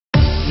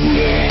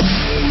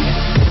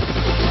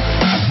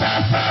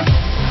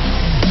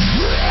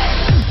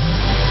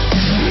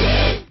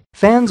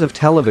Fans of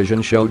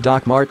television show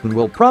Doc Martin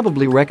will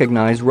probably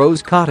recognize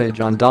Rose Cottage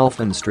on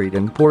Dolphin Street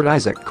in Port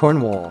Isaac,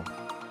 Cornwall.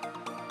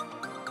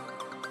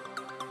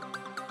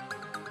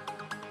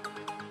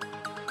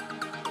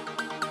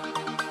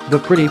 The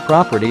pretty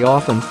property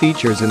often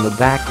features in the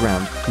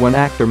background when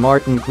actor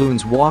Martin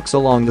Clunes walks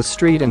along the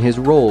street in his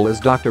role as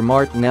Doctor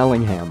Martin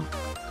Ellingham.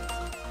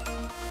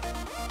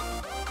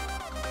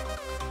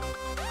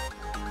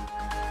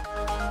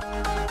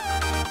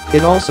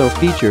 It also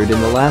featured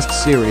in the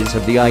last series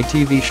of the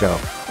ITV show,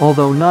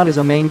 although not as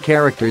a main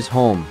character's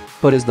home,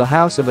 but as the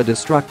house of a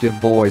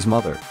destructive boy's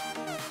mother.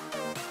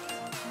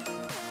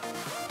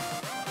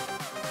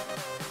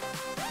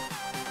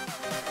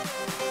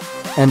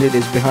 And it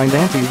is behind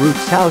Aunty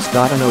Ruth's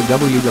house.Now.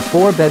 The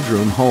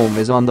four-bedroom home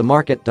is on the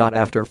market.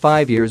 After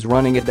 5 years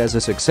running it as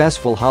a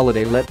successful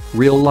holiday let,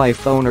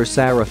 real-life owner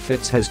Sarah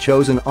Fitz has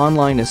chosen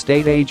online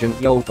estate agent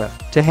Yopa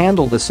to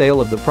handle the sale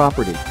of the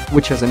property,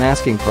 which has an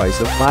asking price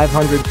of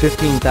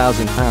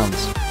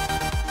 £515,000.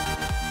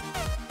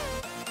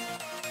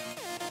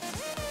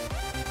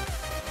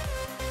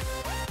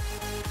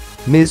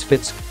 Ms.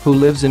 Fitz, who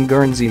lives in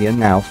Guernsey and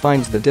now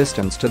finds the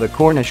distance to the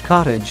Cornish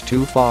cottage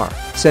too far,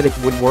 said it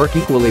would work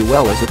equally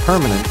well as a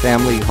permanent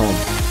family home.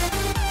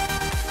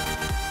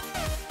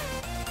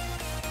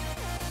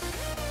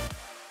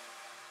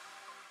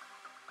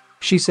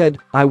 She said,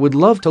 "I would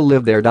love to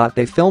live there."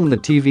 They film the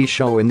TV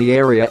show in the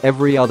area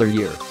every other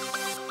year.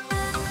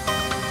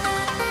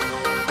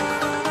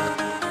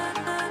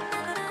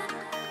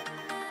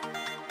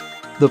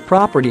 The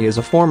property is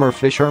a former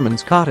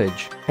fisherman's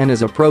cottage and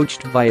is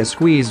approached by a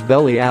squeeze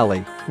belly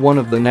alley, one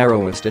of the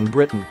narrowest in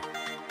Britain.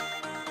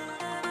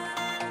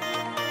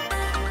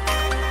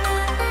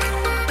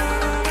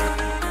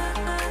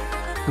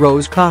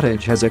 Rose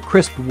Cottage has a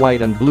crisp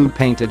white and blue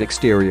painted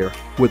exterior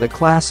with a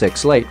classic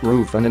slate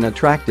roof and an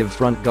attractive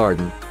front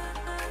garden.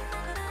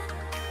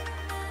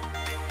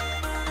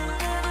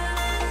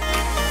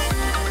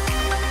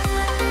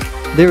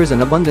 There is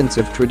an abundance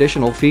of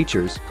traditional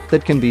features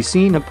that can be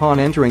seen upon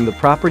entering the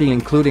property,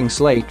 including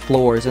slate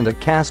floors and a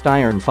cast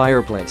iron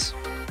fireplace.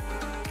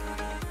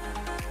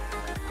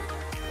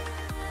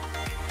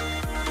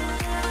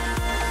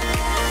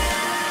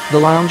 The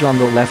lounge on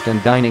the left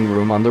and dining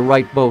room on the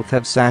right both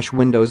have sash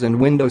windows and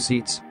window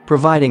seats,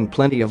 providing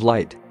plenty of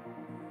light.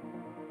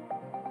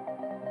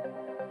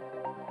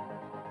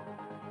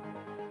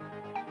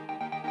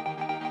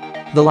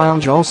 The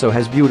lounge also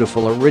has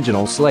beautiful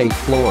original slate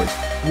floors,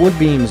 wood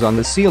beams on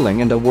the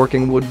ceiling and a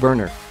working wood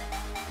burner.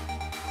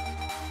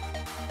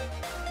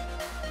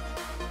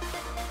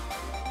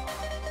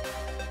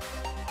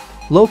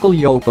 Local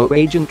Yopa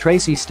agent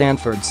Tracy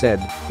Stanford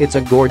said, "It's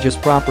a gorgeous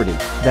property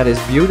that is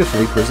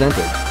beautifully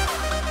presented.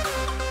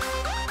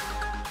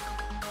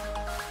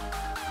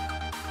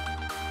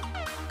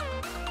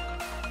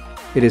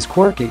 It is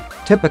quirky,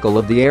 typical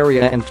of the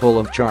area and full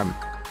of charm."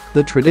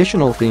 The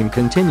traditional theme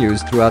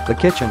continues throughout the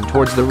kitchen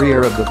towards the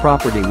rear of the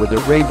property with a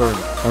ray burn,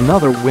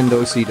 another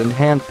window seat and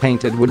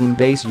hand-painted wooden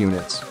base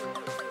units.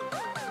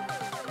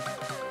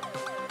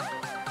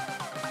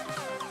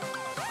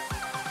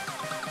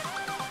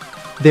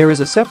 There is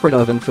a separate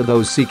oven for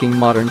those seeking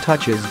modern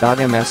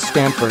touches.Ms.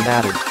 Stanford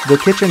added, "The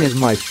kitchen is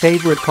my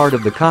favorite part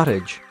of the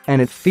cottage,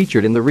 and it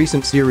featured in the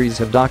recent series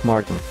of Doc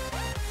Martin.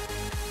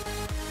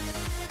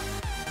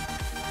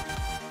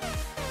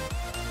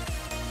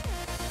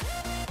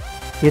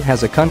 It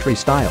has a country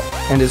style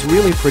and is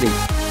really pretty.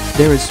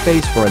 There is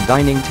space for a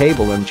dining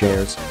table and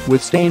chairs,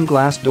 with stained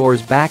glass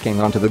doors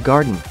backing onto the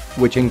garden,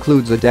 which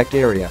includes a decked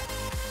area."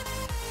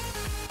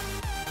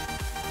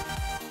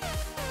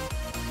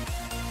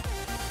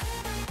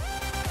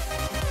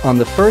 On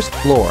the first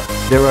floor,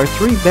 there are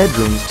 3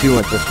 bedrooms, 2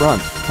 at the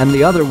front and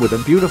the other with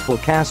a beautiful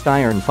cast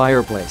iron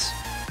fireplace.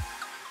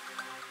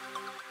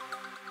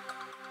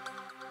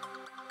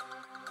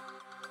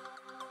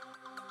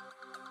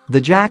 The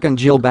Jack and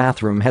Jill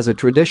bathroom has a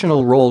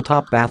traditional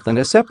roll-top bath and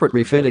a separate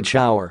refitted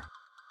shower.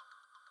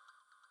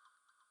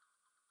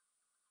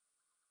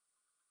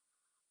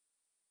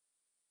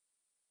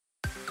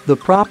 The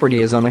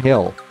property is on a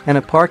hill, and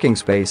a parking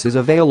space is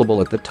available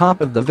at the top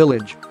of the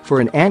village for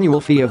an annual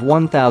fee of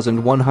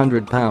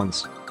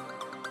 £1,100.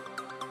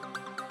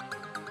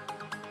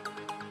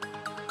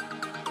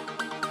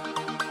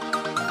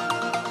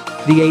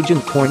 The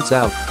agent points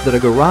out that a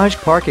garage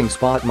parking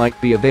spot might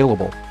be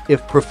available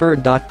if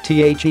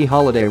preferred.The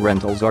holiday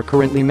rentals are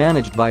currently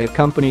managed by a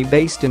company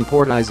based in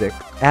Port Isaac,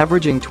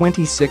 averaging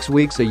 26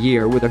 weeks a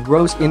year with a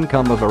gross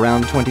income of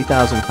around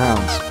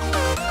 £20,000.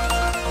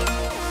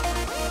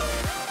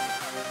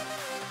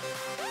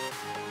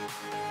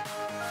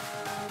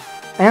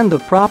 And the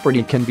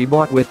property can be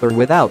bought with or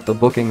without the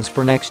bookings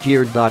for next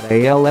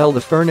year.All.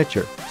 The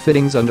furniture,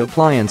 fittings and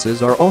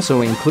appliances are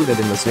also included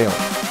in the sale.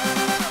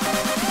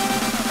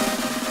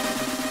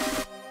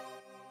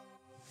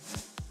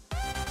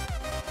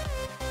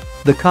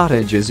 The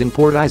cottage is in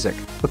Port Isaac,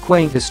 a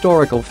quaint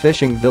historical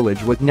fishing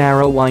village with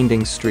narrow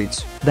winding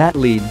streets that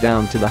lead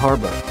down to the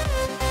harbour.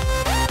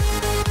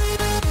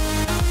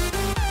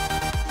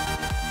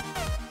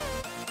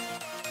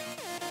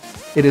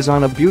 It is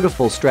on a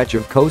beautiful stretch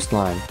of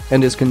coastline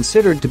and is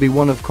considered to be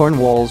one of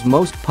Cornwall's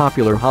most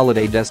popular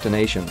holiday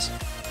destinations.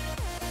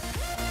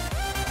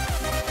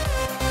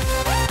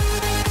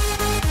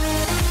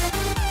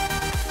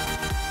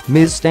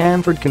 Ms.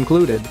 Stanford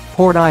concluded,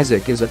 Port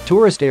Isaac is a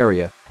tourist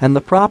area and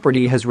the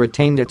property has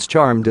retained its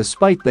charm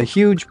despite the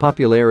huge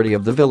popularity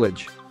of the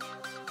village.